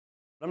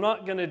I'm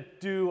not going to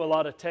do a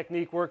lot of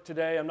technique work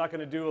today. I'm not going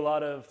to do a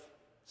lot of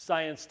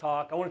science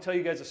talk. I want to tell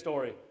you guys a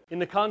story. In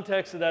the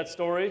context of that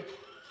story,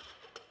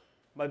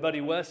 my buddy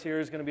Wes here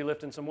is going to be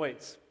lifting some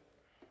weights.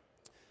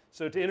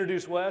 So to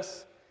introduce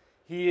Wes,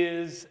 he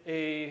is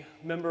a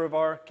member of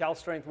our Cal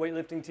Strength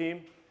weightlifting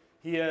team.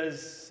 He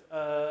has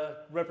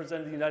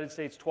represented the United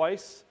States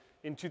twice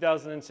in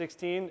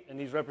 2016, and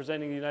he's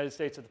representing the United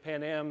States at the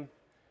Pan Am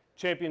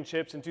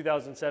Championships in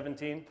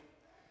 2017.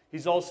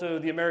 He's also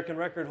the American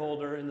record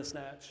holder in the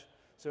snatch.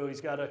 So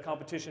he's got a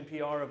competition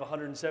PR of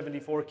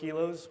 174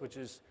 kilos, which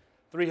is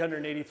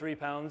 383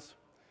 pounds.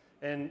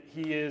 And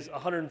he is a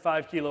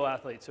 105 kilo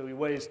athlete, so he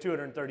weighs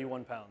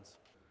 231 pounds.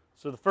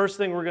 So the first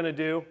thing we're going to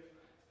do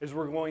is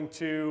we're going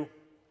to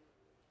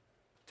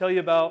tell you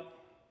about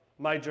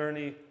my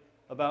journey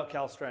about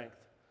Cal Strength.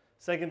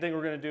 Second thing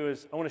we're going to do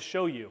is I want to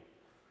show you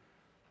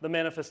the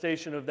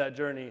manifestation of that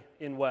journey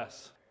in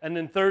Wes. And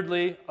then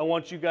thirdly, I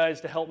want you guys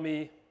to help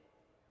me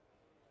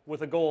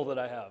with a goal that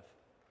I have.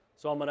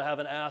 So I'm going to have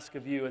an ask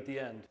of you at the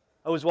end.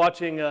 I was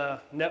watching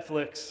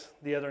Netflix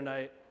the other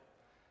night,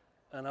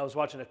 and I was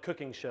watching a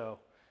cooking show,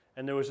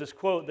 and there was this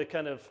quote that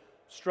kind of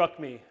struck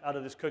me out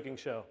of this cooking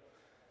show.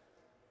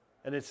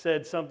 And it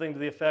said something to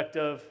the effect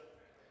of,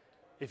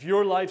 if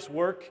your life's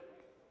work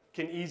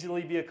can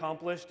easily be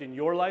accomplished in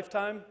your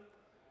lifetime,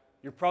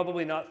 you're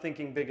probably not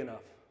thinking big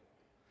enough.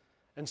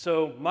 And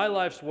so my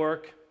life's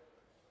work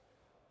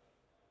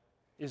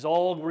is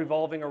all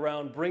revolving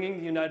around bringing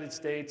the United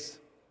States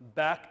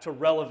back to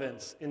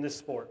relevance in this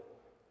sport.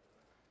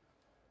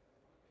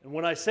 And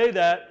when I say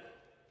that,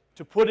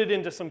 to put it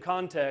into some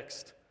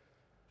context,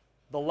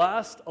 the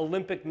last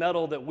Olympic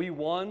medal that we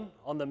won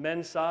on the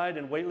men's side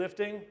in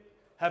weightlifting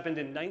happened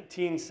in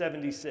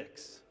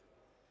 1976.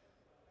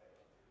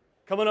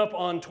 Coming up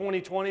on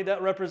 2020,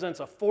 that represents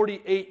a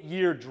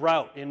 48-year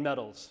drought in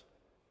medals.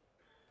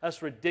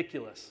 That's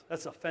ridiculous.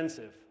 That's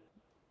offensive.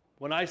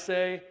 When I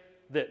say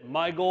that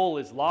my goal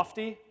is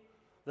lofty,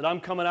 that I'm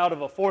coming out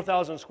of a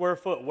 4,000 square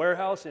foot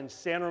warehouse in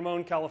San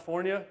Ramon,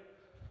 California,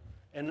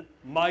 and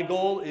my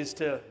goal is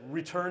to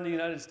return the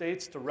United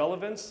States to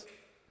relevance,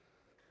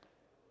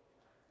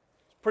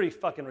 it's pretty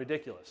fucking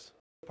ridiculous.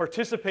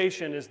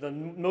 Participation is the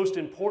most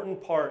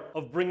important part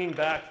of bringing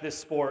back this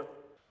sport.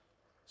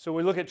 So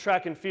we look at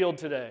track and field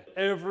today.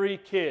 Every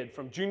kid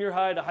from junior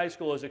high to high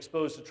school is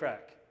exposed to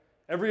track.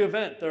 Every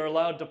event they're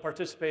allowed to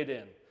participate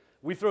in.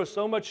 We throw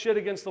so much shit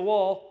against the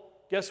wall,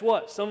 guess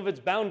what? Some of it's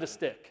bound to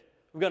stick.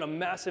 We've got a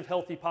massive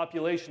healthy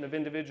population of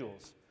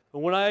individuals. But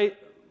when I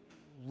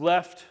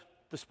left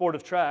the sport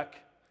of track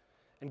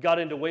and got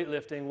into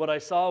weightlifting, what I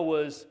saw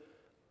was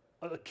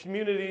a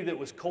community that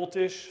was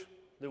cultish,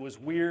 that was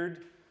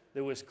weird,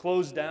 that was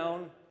closed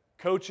down.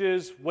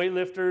 Coaches,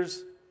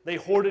 weightlifters, they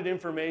hoarded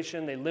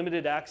information, they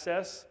limited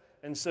access.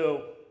 And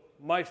so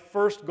my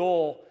first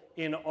goal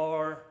in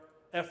our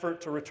effort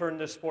to return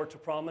this sport to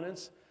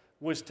prominence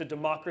was to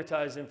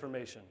democratize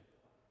information,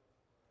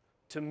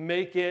 to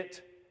make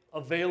it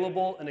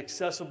available and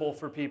accessible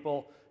for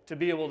people to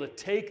be able to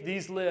take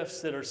these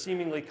lifts that are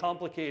seemingly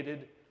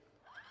complicated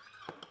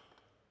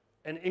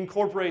and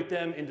incorporate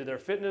them into their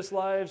fitness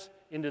lives,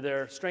 into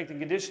their strength and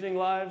conditioning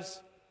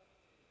lives,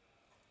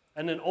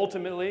 and then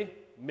ultimately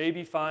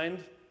maybe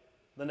find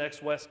the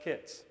next Wes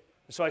Kitts.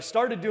 So I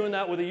started doing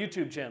that with a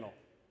YouTube channel.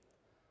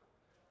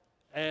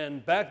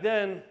 And back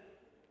then,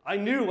 I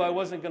knew I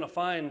wasn't going to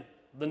find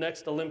the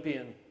next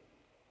Olympian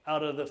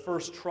out of the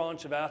first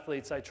tranche of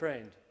athletes I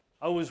trained.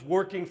 I was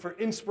working for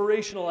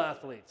inspirational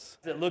athletes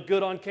that looked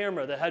good on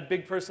camera, that had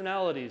big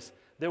personalities,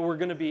 that were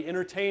going to be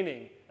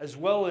entertaining as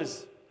well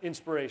as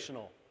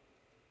inspirational.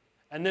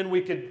 And then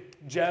we could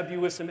jab you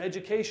with some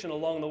education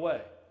along the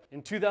way.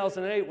 In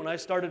 2008, when I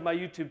started my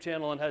YouTube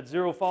channel and had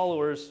 0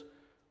 followers,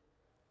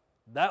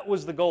 that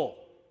was the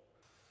goal.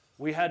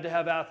 We had to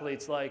have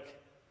athletes like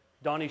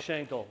Donnie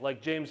Schenkel,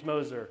 like James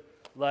Moser,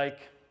 like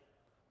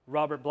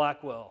Robert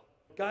Blackwell.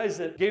 Guys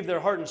that gave their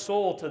heart and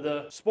soul to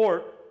the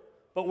sport,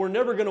 but were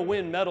never going to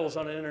win medals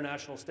on an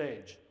international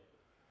stage.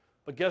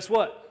 But guess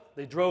what?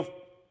 They drove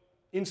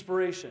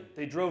inspiration.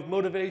 They drove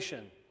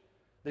motivation.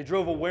 They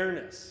drove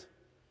awareness.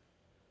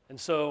 And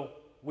so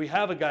we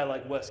have a guy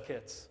like Wes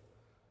Kitts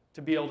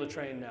to be able to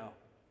train now.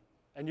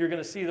 And you're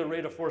going to see the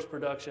rate of force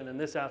production in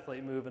this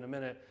athlete move in a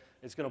minute.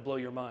 It's going to blow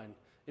your mind.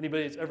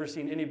 Anybody that's ever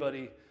seen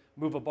anybody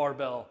move a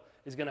barbell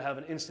is going to have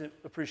an instant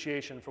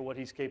appreciation for what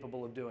he's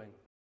capable of doing.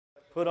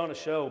 Put on a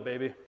show,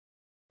 baby.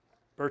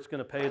 Bert's going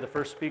to pay the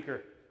first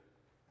speaker.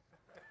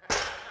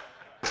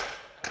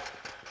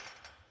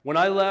 When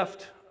I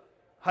left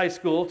high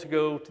school to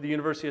go to the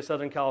University of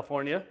Southern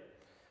California,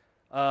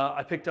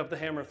 I picked up the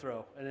hammer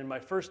throw. And in my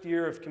first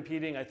year of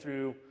competing, I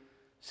threw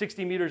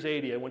 60 meters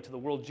 80. I went to the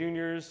World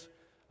Juniors.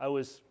 I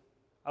was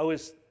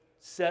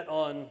set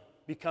on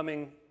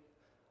becoming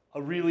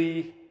a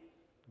really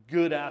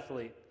good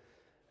athlete.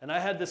 And I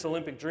had this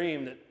Olympic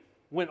dream that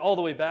went all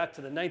the way back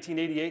to the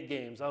 1988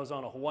 games. I was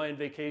on a Hawaiian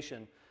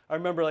vacation. I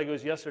remember like it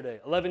was yesterday.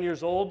 11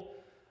 years old,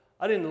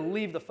 I didn't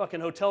leave the fucking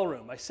hotel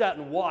room. I sat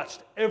and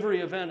watched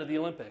every event of the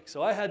Olympics.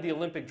 So I had the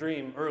Olympic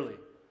dream early.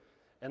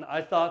 And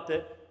I thought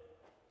that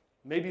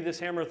maybe this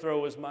hammer throw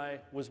was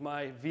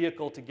my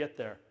vehicle to get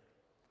there.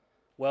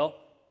 Well,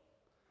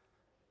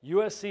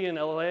 USC in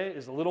LA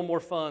is a little more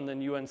fun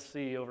than UNC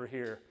over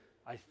here,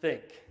 I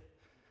think.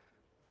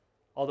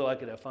 Although I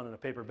could have fun in a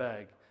paper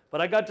bag. But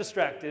I got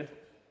distracted.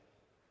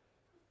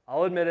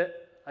 I'll admit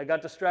it. I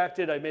got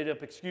distracted. I made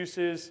up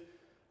excuses.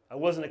 I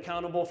wasn't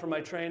accountable for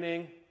my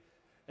training.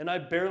 And I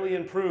barely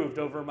improved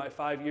over my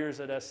 5 years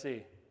at SC,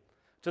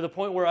 to the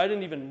point where I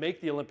didn't even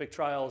make the Olympic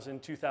trials in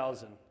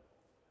 2000.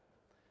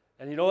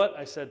 And you know what?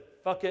 I said,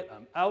 fuck it,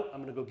 I'm out.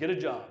 I'm going to go get a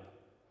job.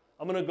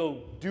 I'm going to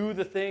go do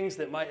the things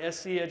that my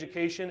SC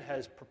education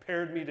has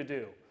prepared me to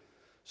do.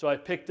 So I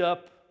picked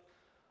up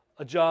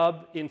a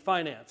job in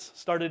finance,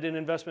 started in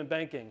investment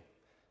banking,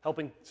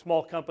 helping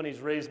small companies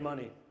raise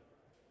money.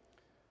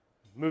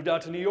 Moved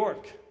out to New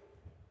York,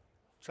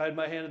 tried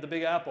my hand at the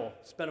Big Apple,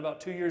 spent about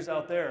 2 years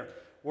out there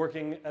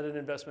working at an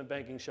investment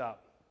banking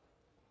shop.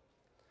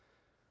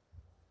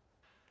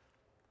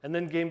 And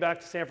then came back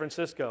to San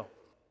Francisco.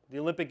 The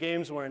Olympic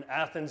Games were in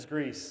Athens,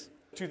 Greece,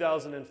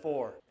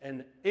 2004.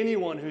 And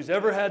anyone who's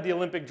ever had the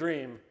Olympic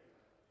dream,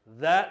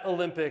 that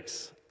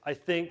Olympics, I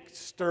think,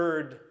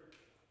 stirred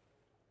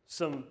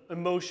some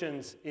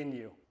emotions in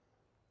you.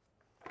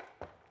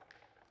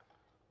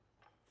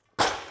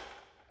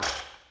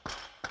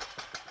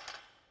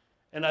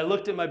 And I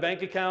looked at my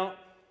bank account,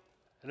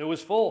 and it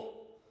was full.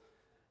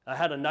 I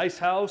had a nice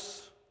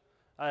house.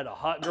 I had a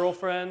hot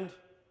girlfriend.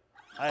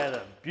 I had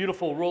a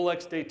beautiful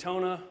Rolex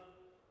Daytona.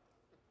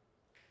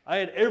 I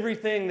had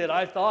everything that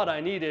I thought I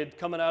needed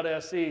coming out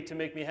of SC to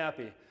make me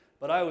happy.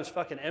 But I was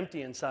fucking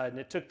empty inside, and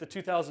it took the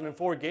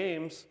 2004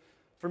 games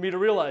for me to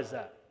realize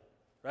that,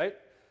 right?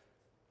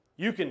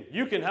 You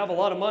can have a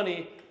lot of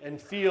money and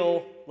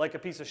feel like a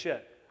piece of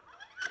shit.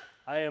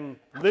 I am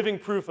living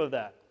proof of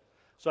that.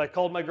 So I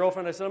called my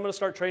girlfriend. I said, I'm going to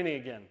start training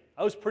again.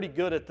 I was pretty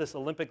good at this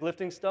Olympic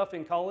lifting stuff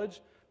in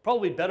college,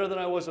 probably better than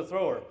I was a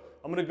thrower.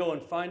 I'm going to go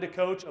and find a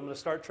coach. I'm going to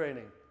start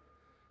training.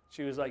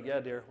 She was like,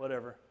 yeah, dear,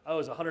 whatever. I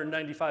was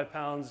 195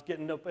 pounds,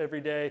 getting up every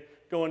day,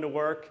 going to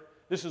work.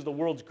 This is the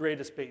world's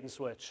greatest bait and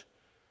switch.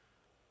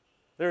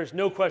 There is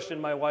no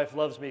question my wife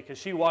loves me because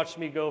she watched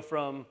me go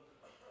from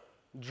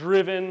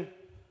driven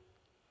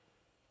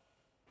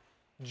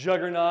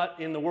juggernaut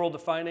in the world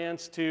of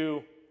finance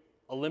to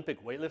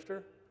Olympic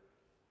weightlifter.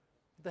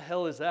 What the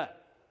hell is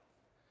that?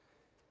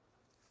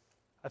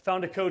 I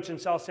found a coach in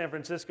South San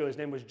Francisco. His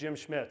name was Jim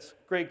Schmitz.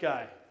 Great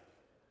guy.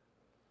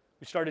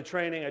 We started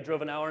training. I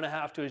drove an hour and a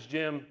half to his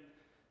gym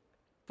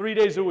 3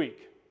 days a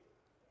week.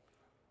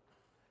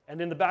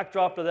 And in the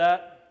backdrop of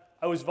that,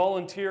 I was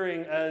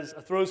volunteering as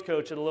a throws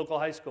coach at a local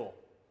high school.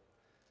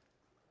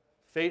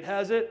 Fate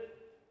has it,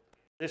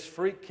 this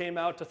freak came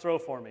out to throw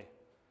for me.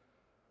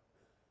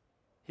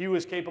 He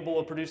was capable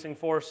of producing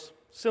force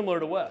similar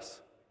to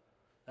Wes.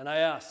 And I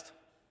asked,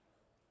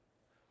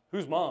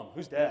 who's mom?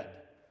 Who's dad?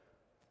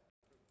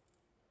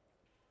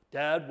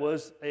 Dad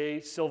was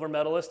a silver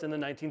medalist in the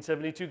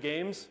 1972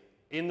 games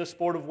in the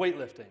sport of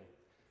weightlifting.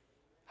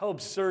 How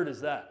absurd is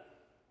that?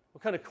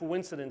 What kind of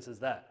coincidence is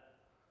that?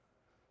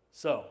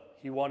 So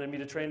he wanted me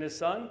to train his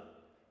son.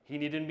 He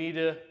needed me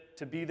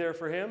to be there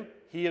for him.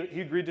 He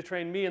agreed to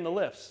train me in the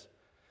lifts.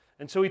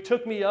 And so he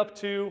took me up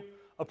to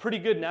a pretty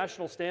good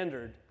national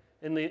standard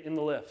in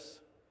the lifts.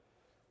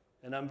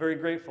 And I'm very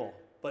grateful.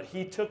 But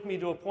he took me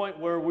to a point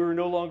where we were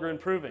no longer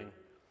improving.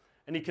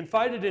 And he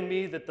confided in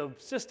me that the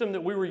system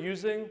that we were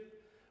using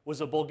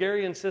was a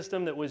Bulgarian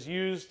system that was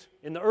used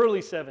in the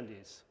early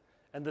 70s,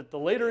 and that the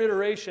later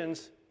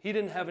iterations he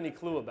didn't have any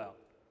clue about.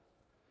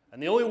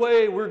 And the only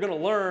way we were going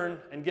to learn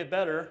and get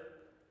better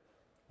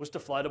was to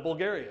fly to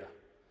Bulgaria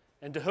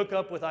and to hook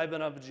up with Ivan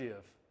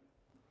Abadjiev.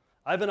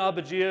 Ivan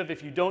Abadjiev,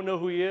 if you don't know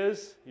who he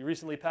is, he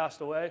recently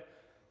passed away.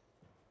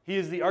 He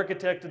is the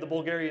architect of the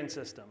Bulgarian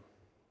system.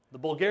 The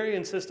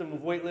Bulgarian system of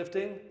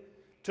weightlifting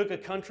took a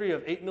country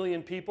of 8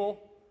 million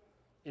people,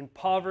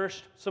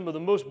 impoverished, some of the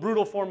most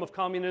brutal form of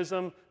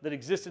communism that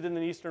existed in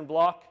the Eastern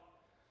Bloc,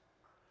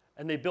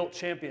 and they built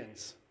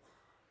champions.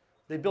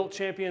 They built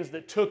champions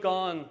that took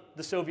on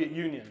the Soviet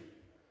Union.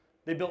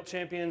 They built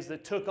champions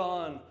that took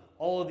on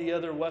all of the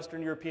other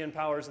Western European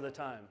powers of the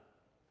time.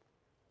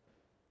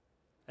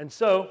 And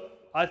so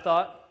I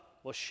thought,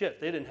 well, shit,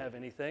 they didn't have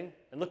anything.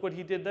 And look what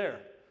he did there.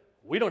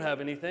 We don't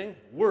have anything.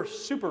 We're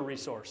super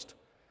resourced.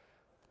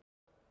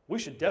 We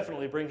should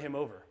definitely bring him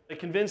over. I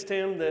convinced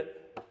him that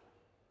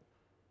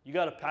you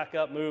got to pack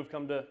up, move,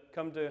 come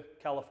to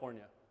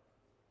California.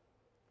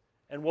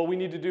 And what we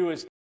need to do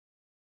is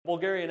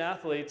Bulgarian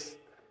athletes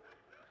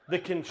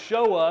that can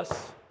show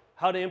us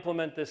how to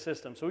implement this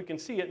system so we can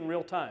see it in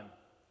real time.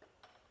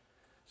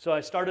 So I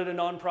started a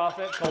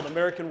nonprofit called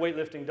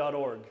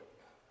AmericanWeightlifting.org.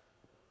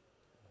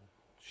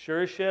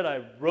 Sure as shit,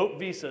 I wrote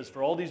visas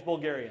for all these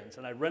Bulgarians,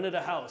 and I rented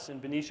a house in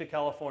Benicia,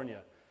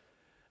 California.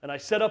 And I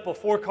set up a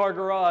 4-car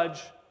garage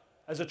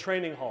as a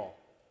training hall.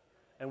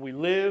 And we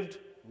lived,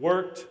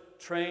 worked,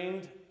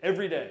 trained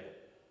every day.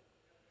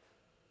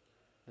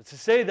 And to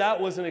say that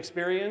was an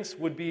experience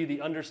would be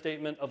the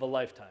understatement of a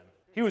lifetime.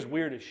 He was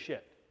weird as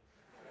shit.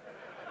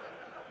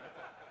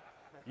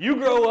 You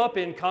grow up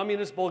in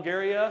communist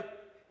Bulgaria,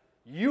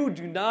 you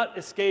do not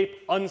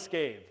escape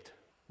unscathed.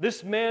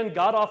 This man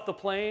got off the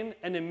plane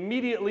and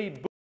immediately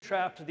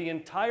booby-trapped the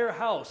entire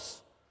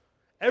house.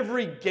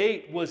 Every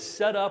gate was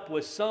set up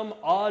with some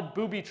odd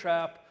booby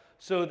trap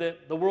so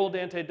that the World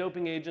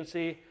Anti-Doping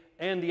Agency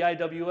and the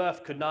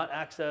IWF could not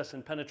access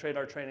and penetrate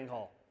our training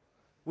hall.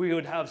 We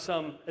would have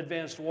some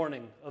advanced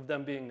warning of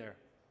them being there.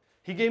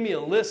 He gave me a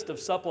list of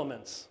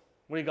supplements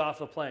when he got off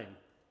the plane,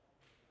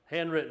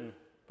 handwritten,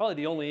 probably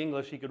the only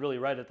English he could really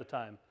write at the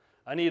time.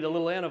 I need a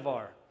little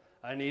Anavar.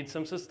 I need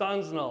some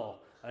Cystanzanol.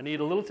 I need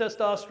a little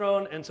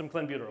testosterone and some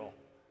clenbuterol.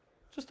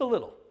 Just a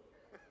little.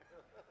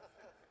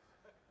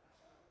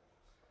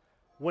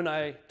 When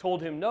I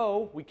told him,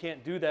 no, we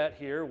can't do that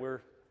here,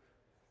 we're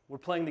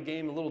playing the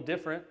game a little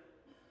different,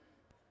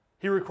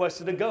 he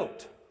requested a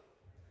goat.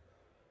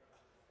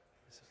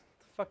 I said, what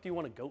the fuck do you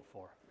want a goat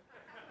for?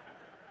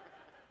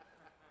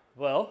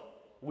 Well,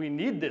 we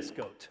need this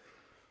goat.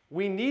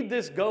 We need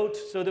this goat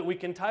so that we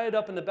can tie it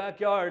up in the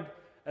backyard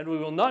and we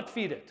will not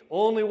feed it,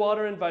 only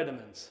water and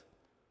vitamins.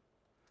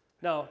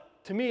 Now,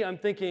 to me, I'm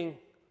thinking,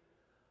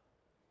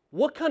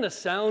 what kind of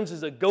sounds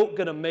is a goat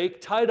going to make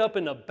tied up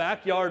in the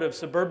backyard of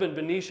suburban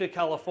Benicia,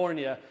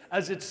 California,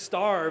 as it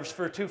starves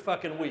for 2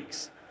 fucking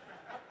weeks?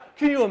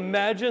 Can you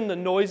imagine the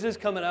noises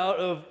coming out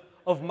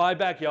of my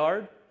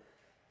backyard?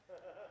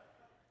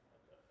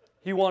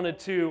 He wanted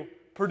to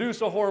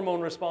produce a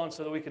hormone response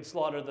so that we could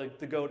slaughter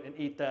the goat and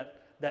eat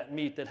that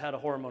meat that had a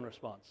hormone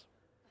response.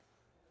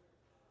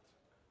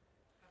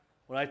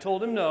 When I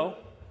told him no,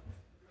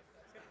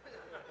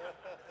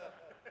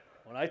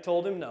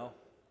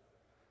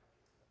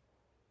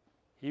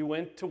 he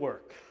went to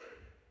work.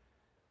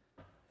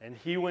 And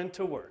he went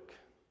to work.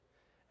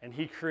 And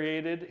he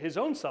created his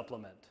own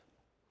supplement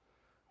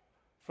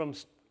from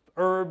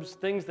herbs,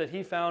 things that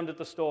he found at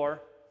the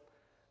store.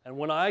 And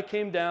when I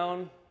came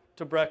down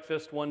to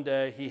breakfast one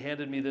day, he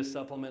handed me this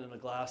supplement in a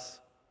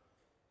glass.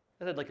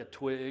 It had like a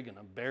twig and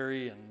a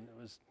berry, and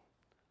it was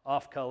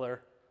off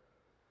color.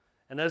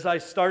 And as I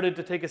started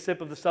to take a sip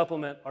of the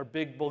supplement, our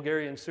big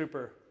Bulgarian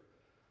super,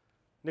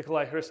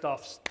 Nikolai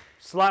Hristov,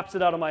 slaps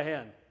it out of my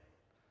hand.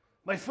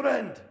 My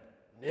friend,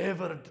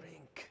 never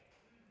drink.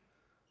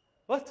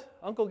 What?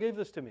 Uncle gave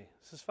this to me.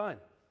 This is fine.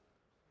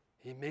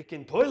 He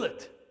making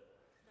toilet.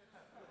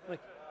 Like,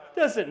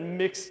 doesn't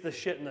mix the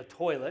shit in the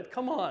toilet.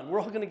 Come on, we're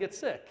all going to get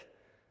sick.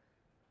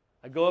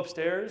 I go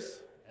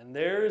upstairs, and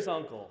there's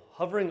Uncle,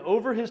 hovering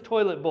over his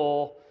toilet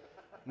bowl,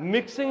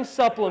 mixing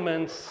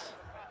supplements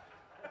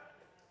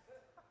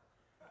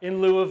in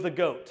lieu of the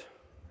goat.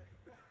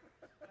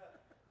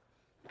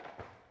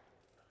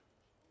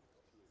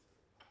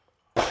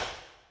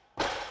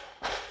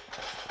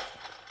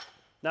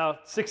 Now,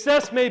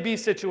 success may be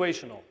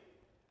situational,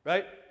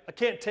 right? I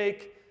can't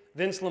take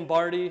Vince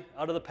Lombardi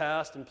out of the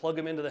past and plug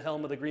him into the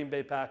helm of the Green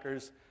Bay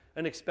Packers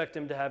and expect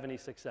him to have any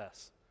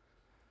success.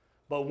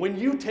 But when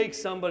you take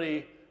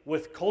somebody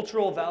with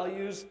cultural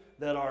values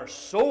that are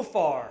so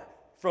far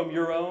from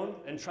your own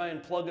and try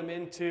and plug them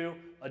into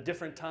a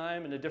different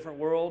time and a different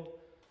world,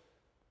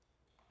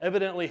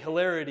 evidently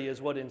hilarity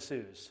is what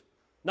ensues,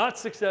 not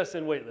success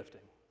in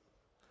weightlifting.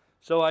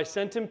 So I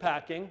sent him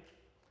packing.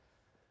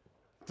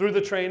 Through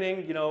the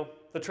training, you know,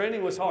 the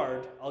training was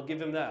hard, I'll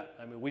give him that.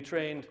 I mean, we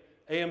trained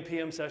AM,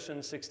 PM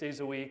sessions 6 days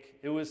a week.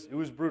 It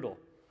was brutal.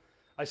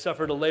 I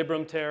suffered a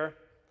labrum tear,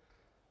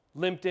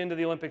 limped into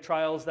the Olympic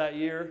trials that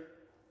year,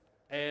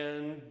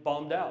 and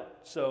bombed out.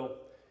 So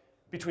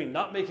between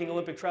not making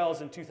Olympic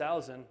trials in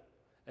 2000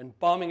 and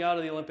bombing out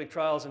of the Olympic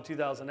trials in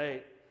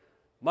 2008,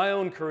 my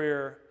own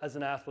career as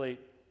an athlete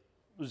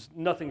was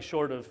nothing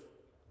short of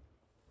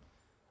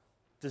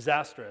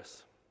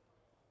disastrous.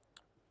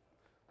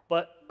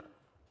 But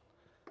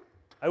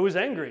I was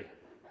angry.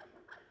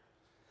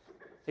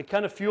 It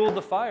kind of fueled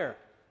the fire.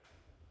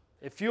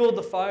 It fueled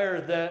the fire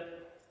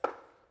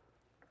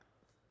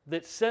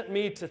that sent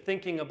me to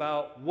thinking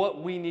about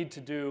what we need to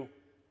do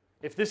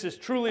if this is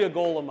truly a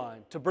goal of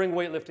mine, to bring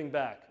weightlifting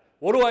back.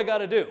 What do I got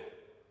to do?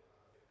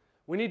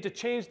 We need to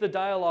change the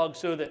dialogue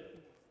so that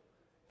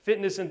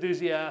fitness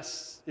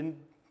enthusiasts,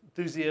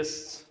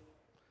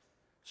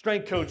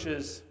 strength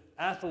coaches,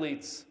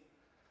 athletes,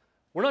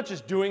 we're not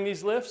just doing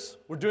these lifts,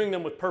 we're doing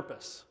them with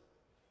purpose.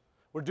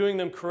 We're doing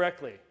them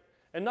correctly.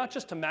 And not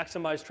just to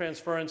maximize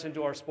transference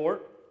into our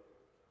sport,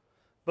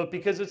 but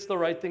because it's the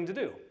right thing to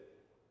do.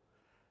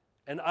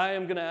 And I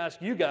am going to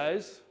ask you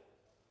guys,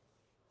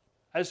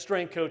 as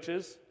strength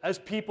coaches, as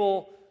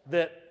people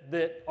that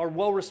are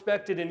well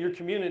respected in your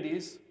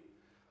communities,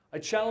 I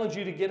challenge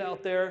you to get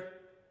out there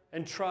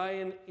and try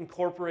and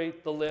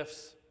incorporate the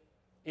lifts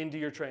into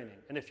your training.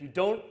 And if you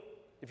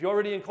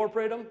already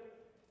incorporate them,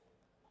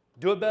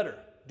 do it better.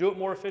 Do it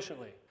more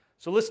efficiently.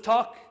 So let's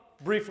talk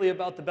briefly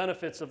about the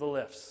benefits of the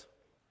lifts.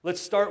 Let's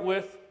start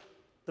with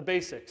the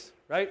basics,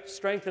 right?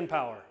 Strength and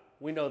power.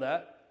 We know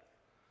that.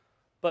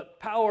 But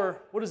power,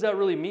 what does that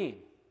really mean?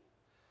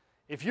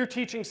 If you're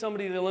teaching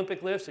somebody the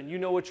Olympic lifts and you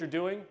know what you're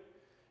doing,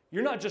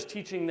 you're not just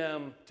teaching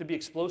them to be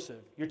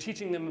explosive. You're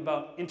teaching them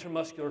about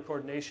intermuscular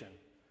coordination.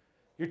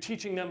 You're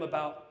teaching them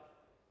about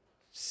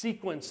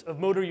sequence of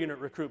motor unit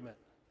recruitment.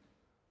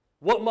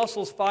 What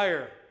muscles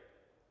fire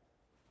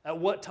at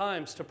what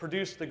times to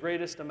produce the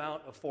greatest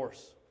amount of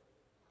force?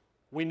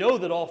 We know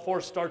that all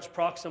force starts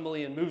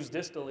proximally and moves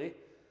distally.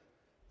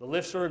 The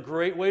lifts are a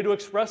great way to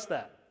express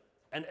that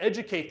and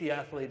educate the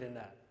athlete in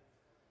that.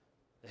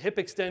 The hip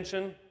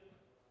extension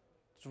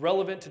is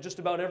relevant to just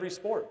about every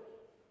sport.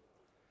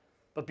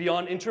 But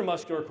beyond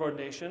intermuscular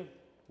coordination,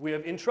 we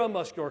have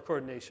intramuscular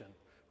coordination,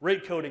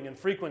 rate coding and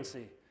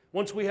frequency.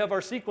 Once we have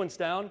our sequence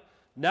down,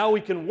 now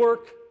we can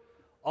work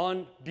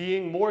on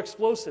being more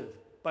explosive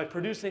by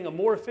producing a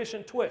more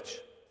efficient twitch.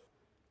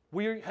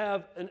 We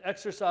have an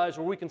exercise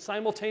where we can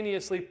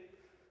simultaneously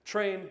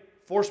train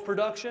force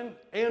production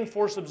and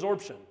force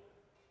absorption,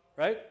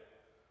 right?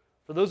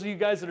 For those of you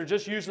guys that are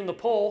just using the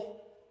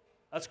pull,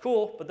 that's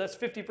cool, but that's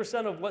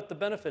 50% of what the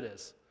benefit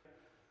is.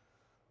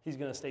 He's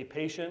going to stay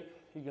patient.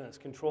 He's going to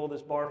control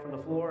this bar from the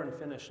floor and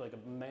finish like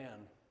a man.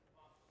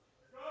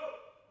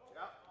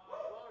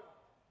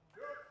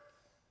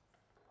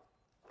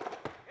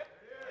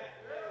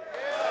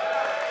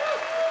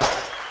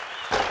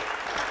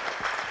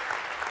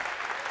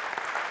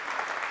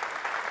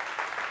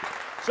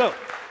 So,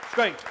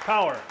 strength,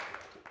 power,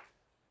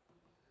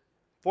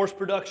 force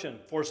production,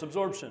 force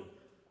absorption,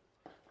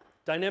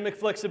 dynamic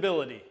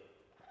flexibility,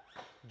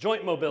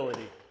 joint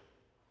mobility.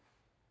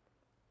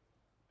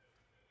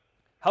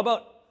 How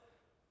about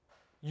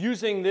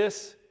using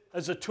this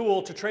as a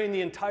tool to train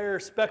the entire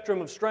spectrum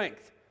of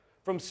strength,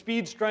 from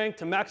speed strength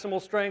to maximal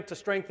strength to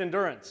strength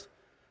endurance?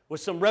 With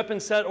some rep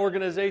and set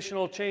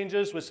organizational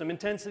changes, with some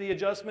intensity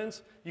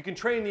adjustments, you can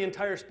train the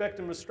entire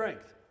spectrum of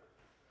strength.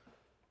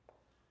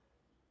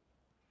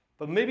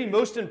 But maybe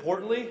most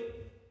importantly,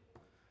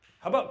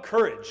 how about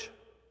courage?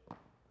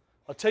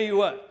 I'll tell you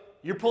what,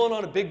 you're pulling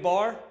on a big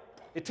bar,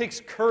 it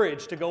takes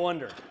courage to go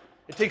under.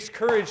 It takes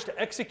courage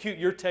to execute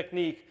your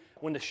technique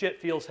when the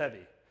shit feels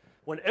heavy.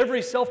 When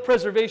every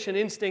self-preservation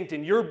instinct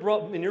in your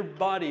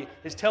body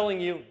is telling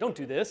you, don't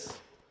do this,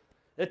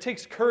 it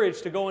takes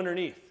courage to go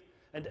underneath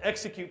and to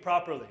execute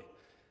properly.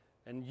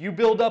 And you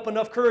build up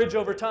enough courage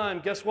over time,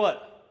 guess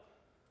what?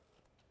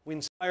 We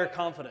inspire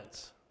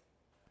confidence.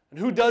 And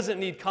who doesn't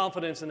need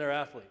confidence in their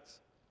athletes?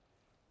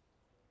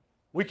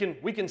 We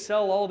can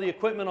sell all the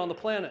equipment on the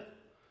planet.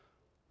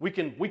 We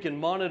can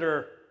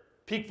monitor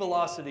peak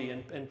velocity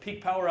and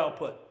peak power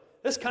output.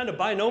 This kind of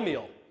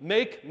binomial,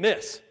 make,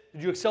 miss.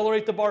 Did you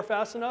accelerate the bar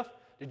fast enough?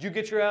 Did you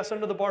get your ass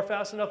under the bar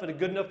fast enough in a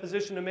good enough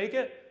position to make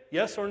it?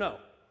 Yes or no?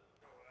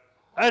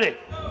 Eddie.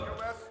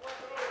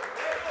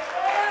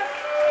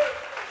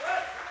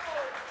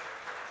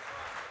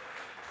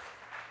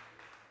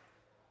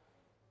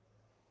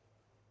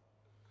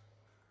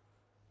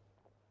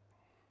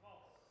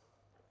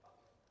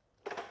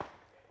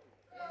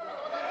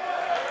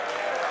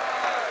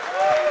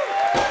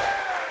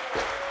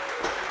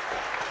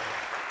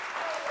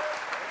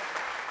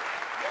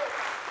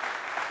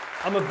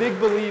 I'm a big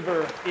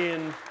believer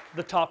in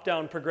the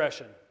top-down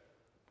progression,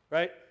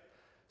 right?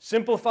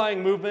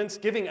 Simplifying movements,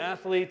 giving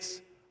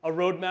athletes a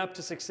roadmap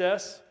to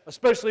success,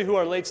 especially who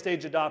are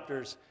late-stage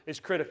adopters, is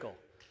critical.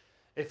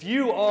 If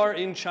you are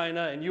in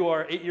China and you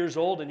are 8 years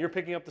old and you're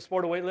picking up the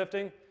sport of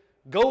weightlifting,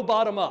 go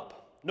bottom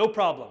up, no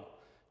problem.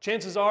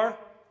 Chances are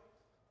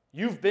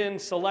you've been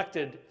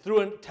selected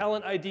through a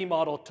talent ID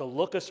model to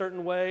look a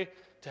certain way,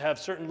 to have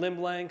certain limb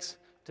lengths,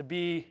 to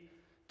be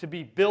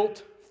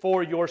built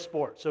for your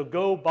sport. So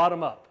go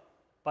bottom up,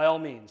 by all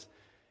means.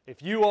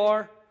 If you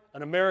are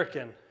an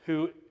American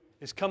who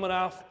is coming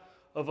off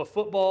of a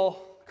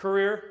football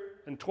career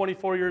and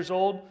 24 years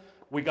old,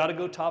 we got to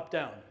go top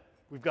down.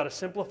 We've got to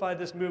simplify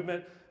this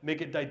movement,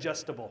 make it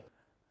digestible.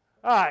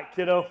 All right,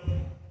 kiddo,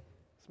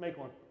 let's make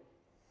one.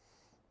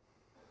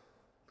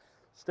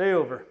 Stay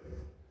over.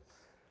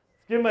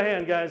 Let's give him a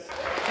hand, guys.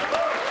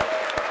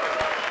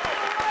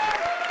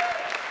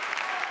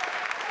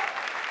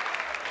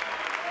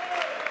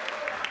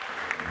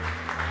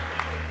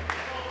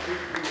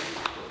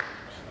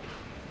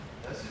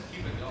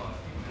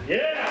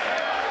 Yeah!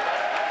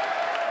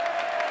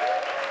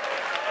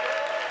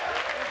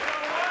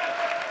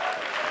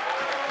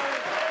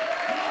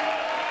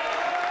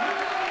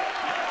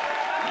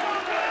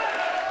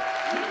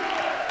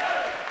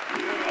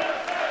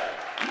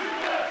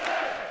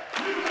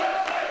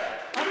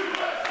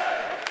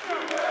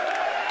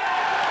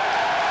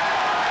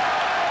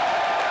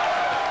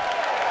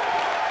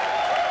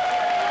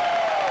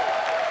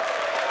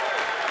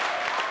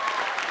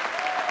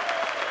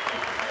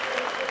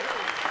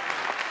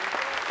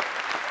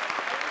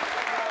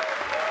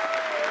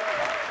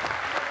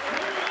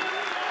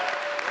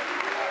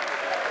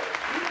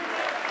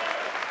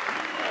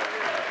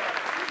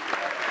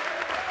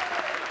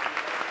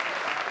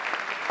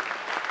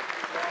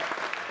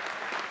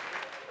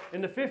 In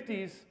the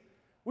 50s,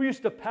 we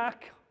used to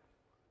pack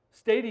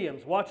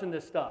stadiums watching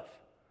this stuff.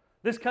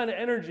 This kind of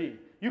energy.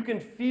 You can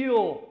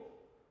feel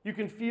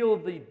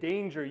the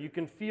danger. You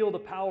can feel the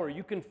power.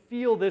 You can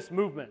feel this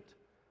movement.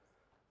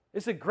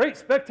 It's a great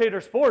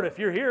spectator sport if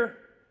you're here,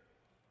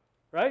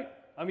 right?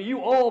 I mean,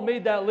 you all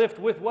made that lift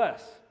with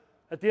Wes.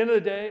 At the end of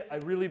the day, I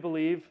really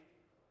believe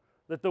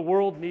that the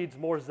world needs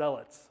more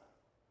zealots.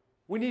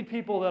 We need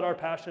people that are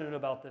passionate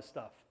about this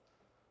stuff,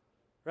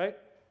 right?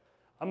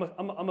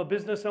 I'm a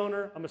business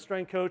owner, I'm a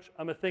strength coach,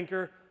 I'm a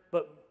thinker,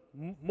 but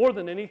more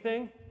than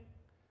anything,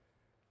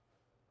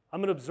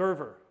 I'm an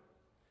observer.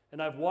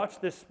 And I've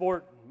watched this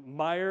sport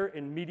mire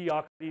in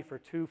mediocrity for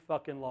too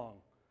fucking long.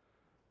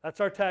 That's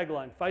our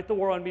tagline, fight the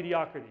war on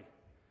mediocrity.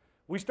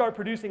 We start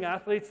producing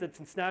athletes that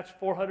can snatch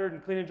 400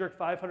 and clean and jerk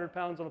 500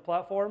 pounds on a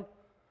platform,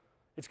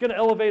 it's going to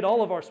elevate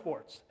all of our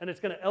sports, and it's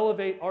going to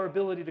elevate our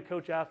ability to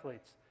coach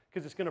athletes,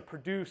 because it's going to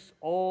produce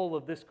all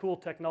of this cool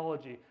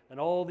technology and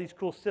all these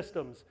cool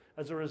systems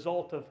as a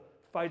result of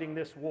fighting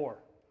this war.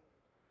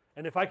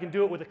 And if I can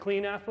do it with a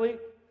clean athlete,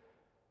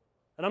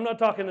 and I'm not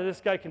talking that this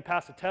guy can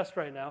pass a test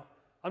right now,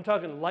 I'm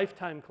talking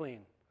lifetime clean.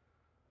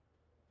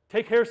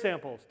 Take hair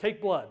samples,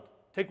 take blood,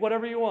 take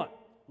whatever you want,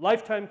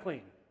 lifetime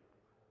clean.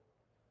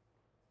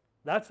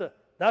 That's a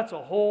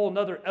whole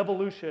nother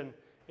evolution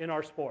in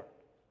our sport.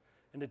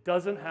 And it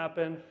doesn't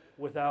happen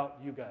without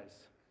you guys.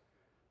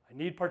 I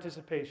need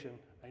participation.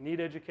 I need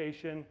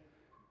education.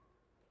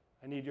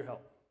 I need your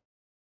help.